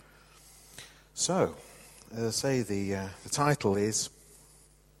So, as I say, the title is,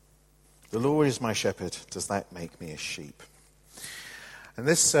 "The Lord is my shepherd, does that make me a sheep?" And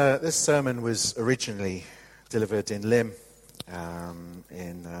this sermon was originally delivered in Lymm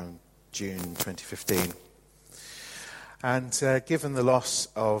in June 2015. And given the loss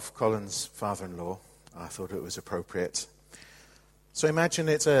of Colin's father-in-law, I thought it was appropriate. So imagine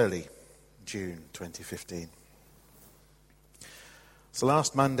it's early June 2015. So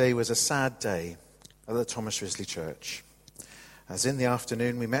last Monday was a sad day at the Thomas Risley Church, as in the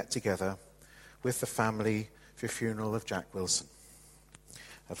afternoon we met together with the family for the funeral of Jack Wilson,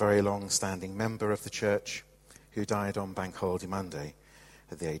 a very long-standing member of the church who died on Bank Holiday Monday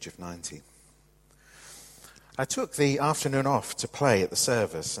at the age of 90. I took the afternoon off to play at the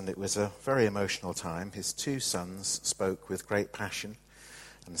service, and it was a very emotional time. His two sons spoke with great passion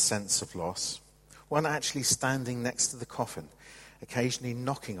and a sense of loss, one actually standing next to the coffin, occasionally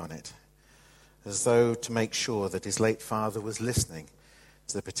knocking on it, as though to make sure that his late father was listening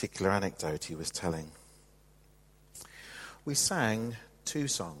to the particular anecdote he was telling. We sang two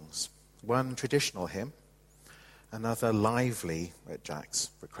songs, one traditional hymn, another lively, at Jack's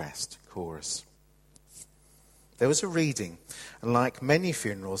request, chorus. There was a reading, and like many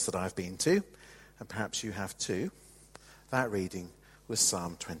funerals that I've been to, and perhaps you have too, that reading was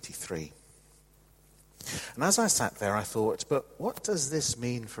Psalm 23. And as I sat there, I thought, but what does this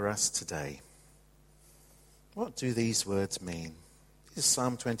mean for us today? What do these words mean? Is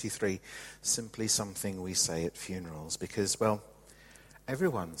Psalm 23 simply something we say at funerals? Because, well,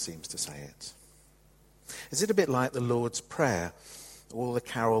 everyone seems to say it. Is it a bit like the Lord's Prayer, or the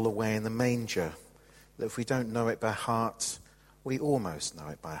carol Away in the Manger, that if we don't know it by heart, we almost know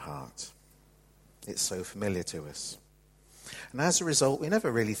it by heart? It's so familiar to us. And as a result, we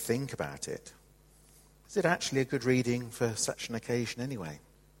never really think about it. Is it actually a good reading for such an occasion anyway?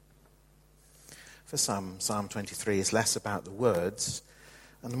 For some, Psalm 23 is less about the words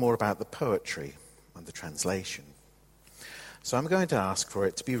and more about the poetry and the translation. So I'm going to ask for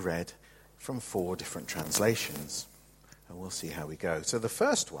it to be read from 4 different translations, and we'll see how we go. So the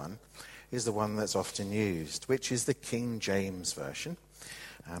first one is the one that's often used, which is the King James Version.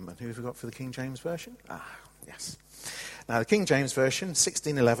 And who have we got for the King James Version? Yes. Now, the King James Version,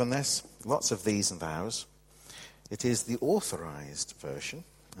 1611, there's lots of these and thous. It is the authorized version,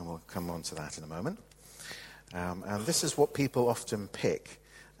 and we'll come on to that in a moment. And this is what people often pick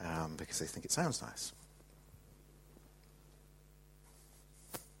because they think it sounds nice.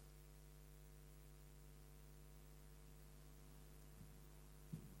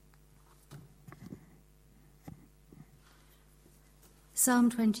 Psalm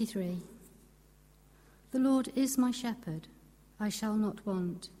 23. The Lord is my shepherd, I shall not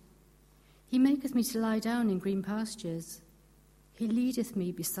want. He maketh me to lie down in green pastures. He leadeth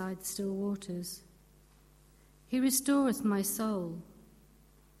me beside the still waters. He restoreth my soul.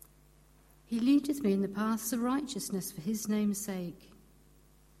 He leadeth me in the paths of righteousness for his name's sake.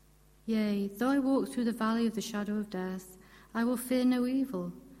 Yea, though I walk through the valley of the shadow of death, I will fear no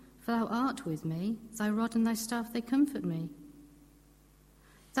evil, for thou art with me, thy rod and thy staff, they comfort me.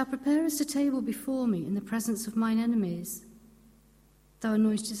 Thou preparest a table before me in the presence of mine enemies. Thou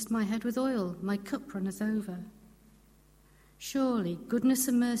anointest my head with oil, my cup runneth over. Surely goodness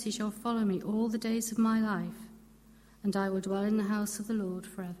and mercy shall follow me all the days of my life, and I will dwell in the house of the Lord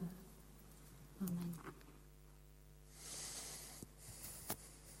forever. Amen.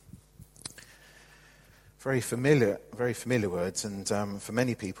 Very familiar words, and for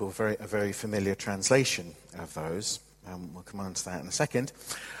many people, a very familiar translation of those. We'll come on to that in a second.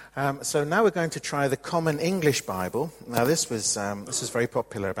 So now we're going to try the Common English Bible. Now this was very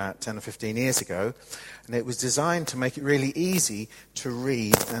popular about 10 or 15 years ago, and it was designed to make it really easy to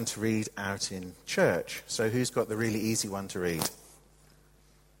read and to read out in church. So who's got the really easy one to read?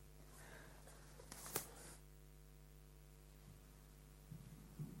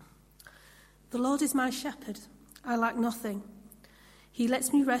 The Lord is my shepherd, I lack nothing. He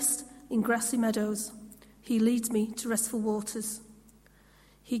lets me rest in grassy meadows. He leads me to restful waters.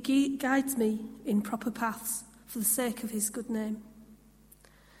 He guides me in proper paths for the sake of his good name.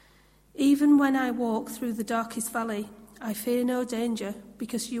 Even when I walk through the darkest valley, I fear no danger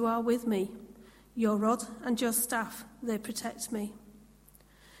because you are with me. Your rod and your staff, they protect me.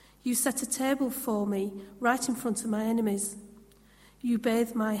 You set a table for me right in front of my enemies. You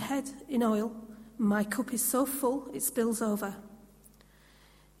bathe my head in oil. My cup is so full it spills over.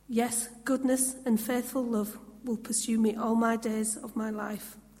 Yes, goodness and faithful love will pursue me all my days of my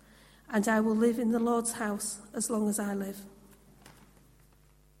life, and I will live in the Lord's house as long as I live.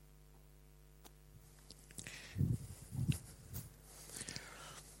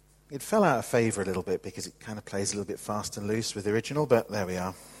 It fell out of favour a little bit because it kind of plays a little bit fast and loose with the original, but there we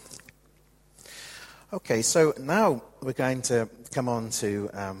are. Okay, so now we're going to come on to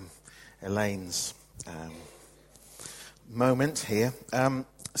Elaine's moment here.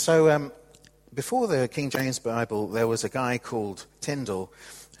 Before the King James Bible, there was a guy called Tyndall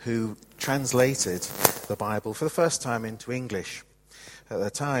who translated the Bible for the first time into English. At the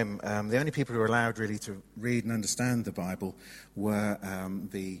time, the only people who were allowed really to read and understand the Bible were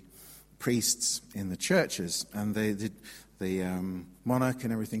the priests in the churches, and the monarch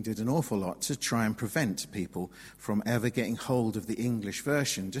and everything did an awful lot to try and prevent people from ever getting hold of the English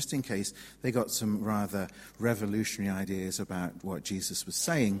version, just in case they got some rather revolutionary ideas about what Jesus was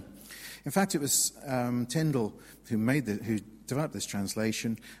saying. In fact, it was Tyndall who developed this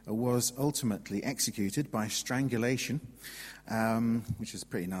translation, was ultimately executed by strangulation, which is a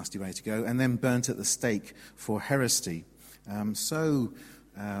pretty nasty way to go, and then burnt at the stake for heresy. So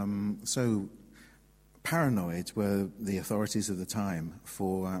paranoid were the authorities of the time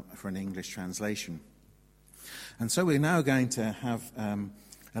for an English translation. And so we're now going to have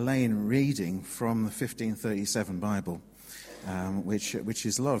Elaine reading from the 1537 Bible, which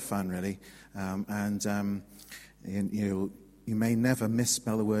is a lot of fun, really. You may never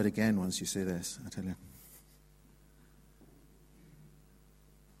misspell a word again once you see this, I tell you.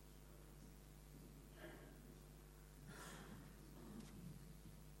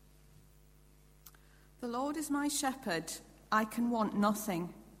 The Lord is my shepherd, I can want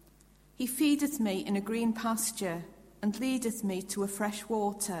nothing. He feedeth me in a green pasture, and leadeth me to a fresh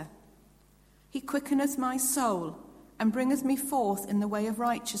water. He quickeneth my soul, and bringeth me forth in the way of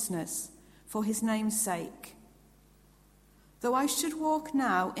righteousness, for his name's sake. Though I should walk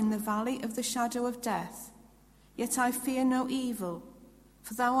now in the valley of the shadow of death, yet I fear no evil,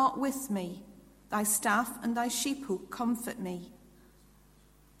 for thou art with me, thy staff and thy sheephook comfort me.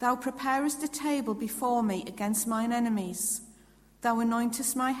 Thou preparest a table before me against mine enemies. Thou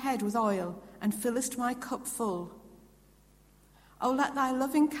anointest my head with oil, and fillest my cup full. O let thy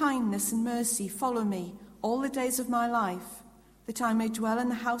loving kindness and mercy follow me all the days of my life, that I may dwell in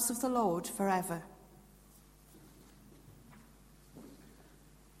the house of the Lord forever.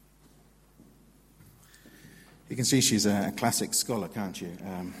 You can see she's a classic scholar, can't you?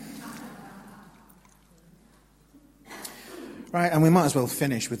 Right, and we might as well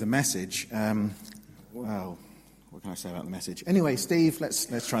finish with the message. Well, what can I say about the message? Anyway, Steve,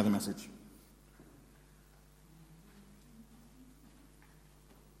 let's try the message.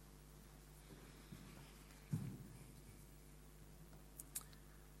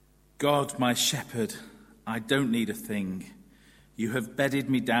 God, my shepherd, I don't need a thing. You have bedded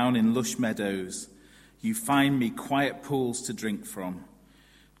me down in lush meadows. You find me quiet pools to drink from.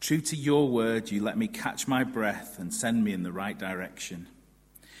 True to your word, you let me catch my breath and send me in the right direction.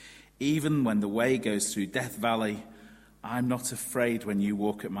 Even when the way goes through Death Valley, I'm not afraid when you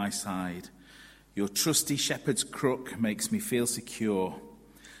walk at my side. Your trusty shepherd's crook makes me feel secure.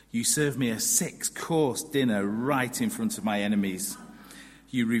 You serve me a 6-course dinner right in front of my enemies.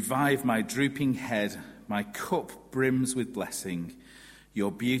 You revive my drooping head. My cup brims with blessing.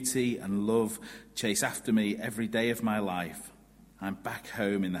 Your beauty and love chase after me every day of my life. I'm back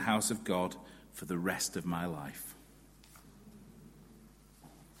home in the house of God for the rest of my life.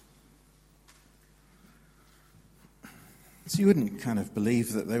 So you wouldn't kind of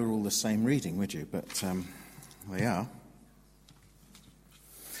believe that they were all the same reading, would you? But they are.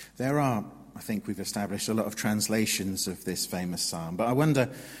 There are, I think we've established, a lot of translations of this famous psalm. But I wonder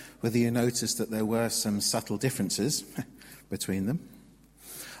whether you noticed that there were some subtle differences between them.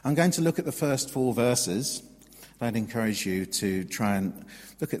 I'm going to look at the first 4 verses. I'd encourage you to try and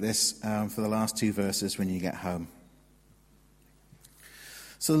look at this for the last 2 verses when you get home.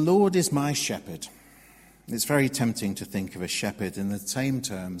 So the Lord is my shepherd. It's very tempting to think of a shepherd in the same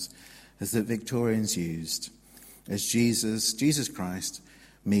terms as the Victorians used, as Jesus Christ,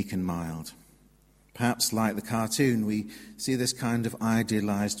 meek and mild. Perhaps like the cartoon, we see this kind of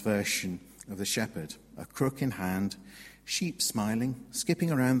idealized version of the shepherd, a crook in hand, sheep smiling,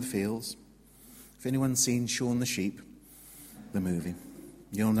 skipping around the fields. If anyone's seen Shaun the Sheep, the movie,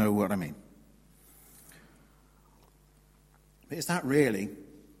 you'll know what I mean. But is that really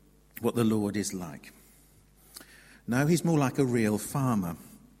what the Lord is like? No, he's more like a real farmer,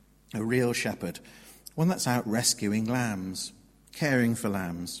 a real shepherd, one that's out rescuing lambs, caring for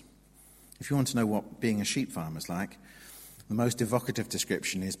lambs. If you want to know what being a sheep farmer is like, the most evocative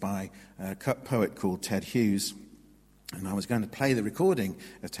description is by a poet called Ted Hughes. And I was going to play the recording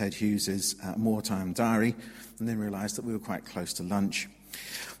of Ted Hughes' Wartime Diary, and then realised that we were quite close to lunch.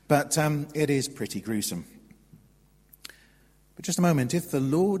 But it is pretty gruesome. But just a moment, if the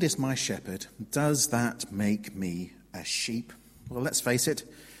Lord is my shepherd, does that make me a sheep? Well, let's face it,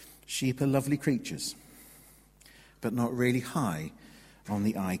 sheep are lovely creatures, but not really high on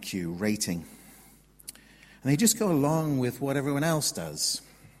the IQ rating. And they just go along with what everyone else does.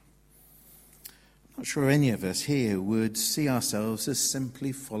 I'm not sure any of us here would see ourselves as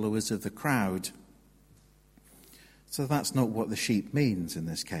simply followers of the crowd. So that's not what the sheep means in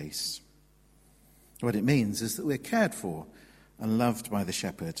this case. What it means is that we're cared for and loved by the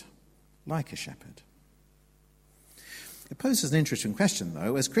shepherd, like a shepherd. It poses an interesting question,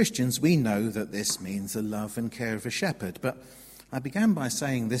 though. As Christians, we know that this means the love and care of a shepherd, but I began by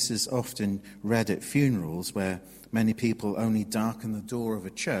saying this is often read at funerals, where many people only darken the door of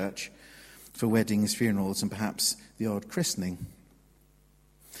a church for weddings, funerals, and perhaps the odd christening.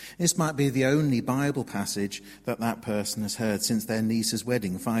 This might be the only Bible passage that person has heard since their niece's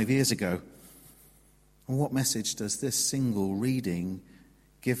wedding 5 years ago. And what message does this single reading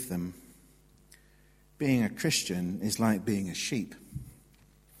give them? Being a Christian is like being a sheep,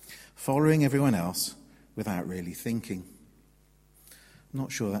 following everyone else without really thinking. I'm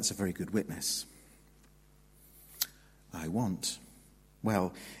not sure that's a very good witness. I want.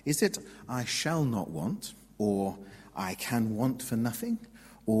 Well, is it I shall not want, or I can want for nothing,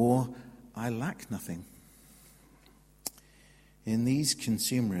 or I lack nothing? In these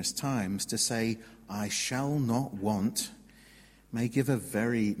consumerist times, to say I shall not want may give a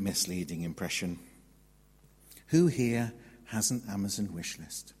very misleading impression. Who here has an Amazon wish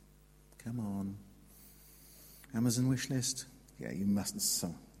list? Come on. Amazon wish list? Yeah, you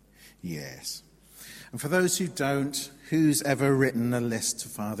mustn't. Yes. And for those who don't, who's ever written a list for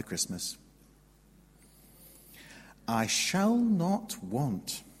Father Christmas? I shall not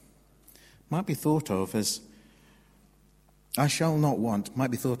want might be thought of as I shall not want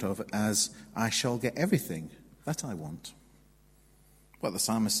might be thought of as I shall get everything that I want. What the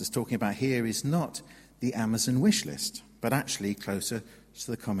psalmist is talking about here is not the Amazon wish list, but actually closer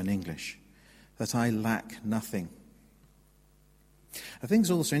to the common English, that I lack nothing. I think it's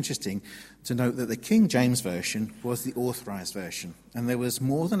also interesting to note that the King James Version was the authorized version, and there was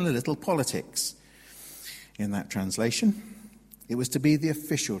more than a little politics in that translation. It was to be the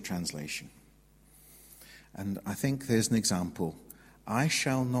official translation. And I think there's an example. I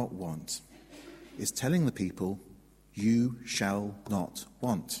shall not want is telling the people, you shall not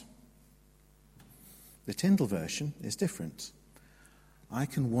want. The Tyndale version is different. I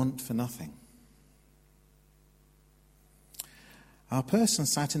can want for nothing. Our person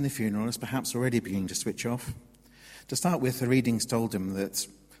sat in the funeral is perhaps already beginning to switch off. To start with, the readings told him that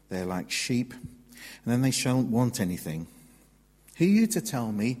they're like sheep, and then they shan't want anything. Who are you to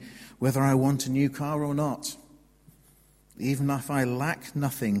tell me whether I want a new car or not? Even if I lack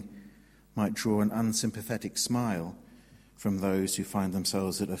nothing, might draw an unsympathetic smile from those who find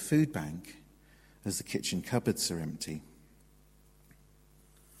themselves at a food bank as the kitchen cupboards are empty.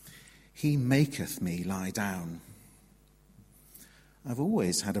 He maketh me lie down. I've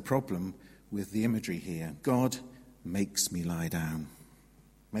always had a problem with the imagery here. God makes me lie down.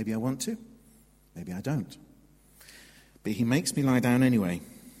 Maybe I want to, maybe I don't. But he makes me lie down anyway.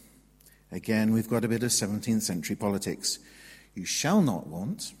 Again, we've got a bit of 17th century politics. You shall not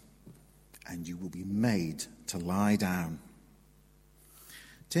want, and you will be made to lie down.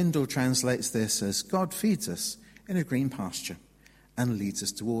 Tyndale translates this as God feeds us in a green pasture and leads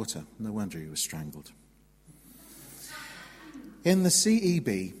us to water. No wonder he was strangled. In the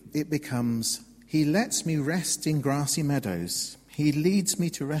CEB, it becomes, he lets me rest in grassy meadows. He leads me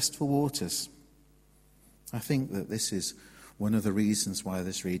to restful waters. I think that this is one of the reasons why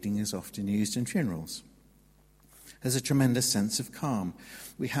this reading is often used in funerals. There's a tremendous sense of calm.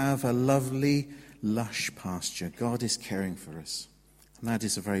 We have a lovely, lush pasture. God is caring for us. And that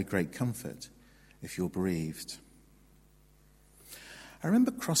is a very great comfort if you're bereaved. I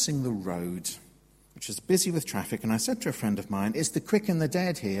remember crossing the road, which was busy with traffic, and I said to a friend of mine, is the quick and the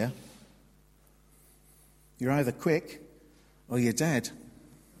dead here? You're either quick or you're dead.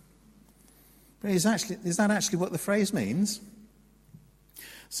 But is that actually what the phrase means?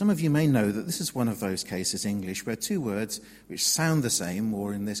 Some of you may know that this is one of those cases, English, where two words which sound the same,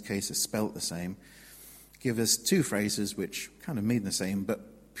 or in this case are spelt the same, give us two phrases which kind of mean the same,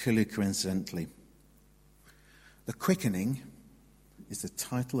 but purely coincidentally. The Quickening is the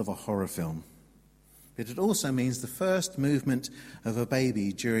title of a horror film, but it also means the first movement of a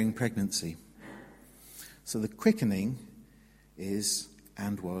baby during pregnancy. So the quickening is,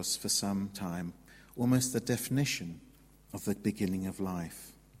 and was for some time, almost the definition of the beginning of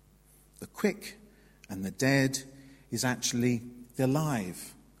life. The quick and the dead is actually the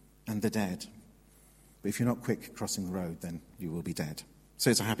alive and the dead. But if you're not quick crossing the road, then you will be dead. So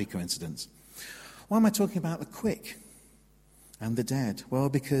it's a happy coincidence. Why am I talking about the quick and the dead? Well,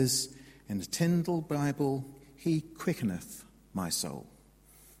 because in the Tyndale Bible, he quickeneth my soul,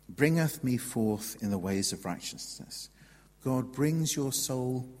 bringeth me forth in the ways of righteousness. God brings your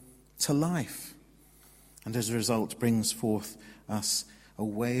soul to life, and as a result brings forth us a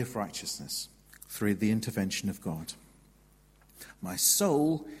way of righteousness through the intervention of God. My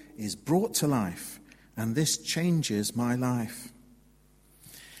soul is brought to life, and this changes my life.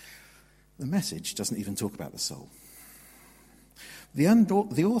 The Message doesn't even talk about the soul. The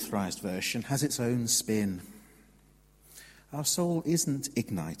authorized version has its own spin. Our soul isn't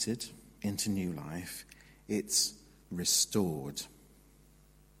ignited into new life, it's restored.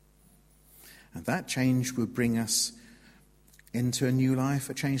 And that change would bring us into a new life,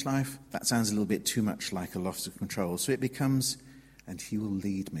 a changed life. That sounds a little bit too much like a loss of control. So it becomes, and he will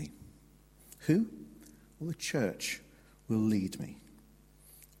lead me. Who? Well, the church will lead me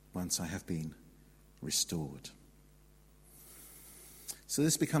once I have been restored. So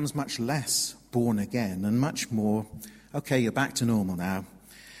this becomes much less born again and much more, okay, you're back to normal now,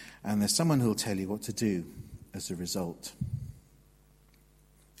 and there's someone who'll tell you what to do as a result.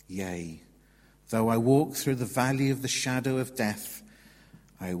 Yea, though I walk through the valley of the shadow of death,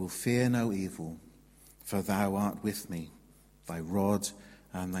 I will fear no evil, for thou art with me. Thy rod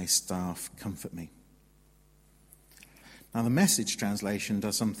and thy staff comfort me. Now the Message translation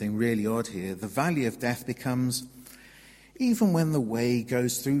does something really odd here. The valley of death becomes, even when the way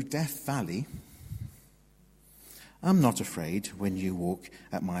goes through Death Valley, I'm not afraid when you walk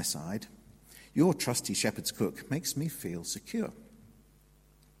at my side. Your trusty shepherd's crook makes me feel secure.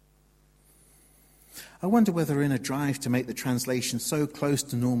 I wonder whether in a drive to make the translation so close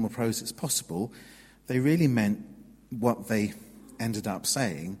to normal prose as possible, they really meant what they ended up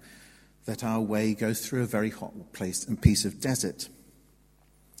saying, that our way goes through a very hot place and piece of desert.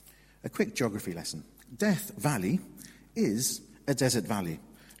 A quick geography lesson. Death Valley is a desert valley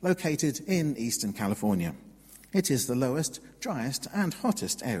located in eastern California. It is the lowest, driest, and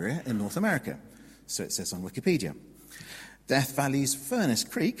hottest area in North America, so it says on Wikipedia. Death Valley's Furnace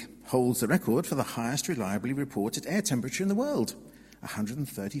Creek holds the record for the highest reliably reported air temperature in the world,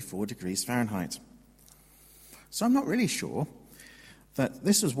 134 degrees Fahrenheit. So I'm not really sure that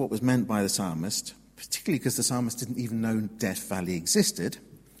this was what was meant by the psalmist, particularly because the psalmist didn't even know Death Valley existed.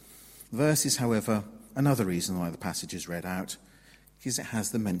 The verse is, however, another reason why the passage is read out, because it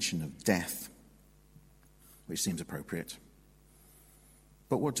has the mention of death, which seems appropriate.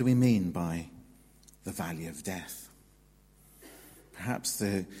 But what do we mean by the valley of death? Perhaps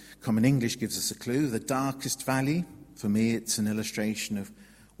the Common English gives us a clue. The darkest valley, for me, it's an illustration of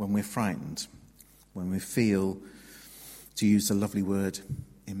when we're frightened, when we feel, to use the lovely word,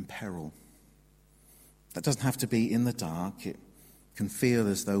 in peril. That doesn't have to be in the dark. It can feel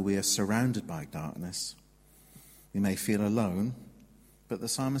as though we are surrounded by darkness. We may feel alone, but the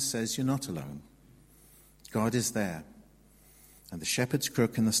psalmist says you're not alone. God is there, and the shepherd's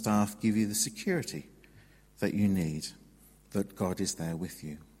crook and the staff give you the security that you need, that God is there with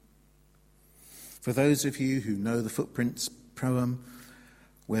you. For those of you who know the Footprints poem,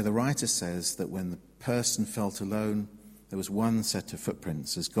 where the writer says that when the person felt alone, there was one set of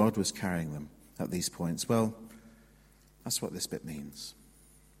footprints as God was carrying them at these points. Well, that's what this bit means.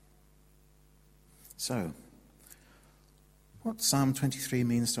 So, what Psalm 23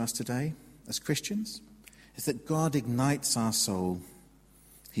 means to us today as Christians is that God ignites our soul.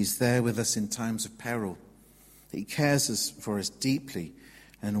 He's there with us in times of peril. He cares for us deeply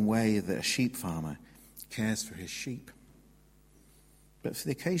in a way that a sheep farmer cares for his sheep. But for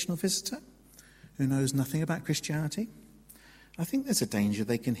the occasional visitor who knows nothing about Christianity, I think there's a danger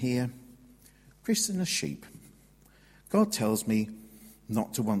they can hear, Christian as sheep. God tells me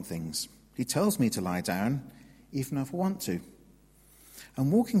not to want things. He tells me to lie down, even if I want to.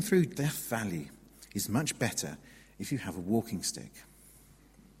 And walking through Death Valley is much better if you have a walking stick.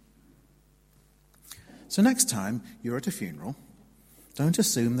 So next time you're at a funeral, don't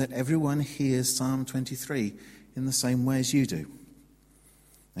assume that everyone hears Psalm 23 in the same way as you do.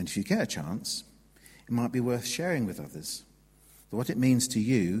 And if you get a chance, it might be worth sharing with others what it means to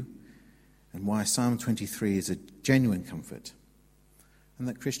you and why Psalm 23 is a genuine comfort, and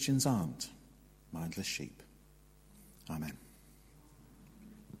that Christians aren't mindless sheep. Amen.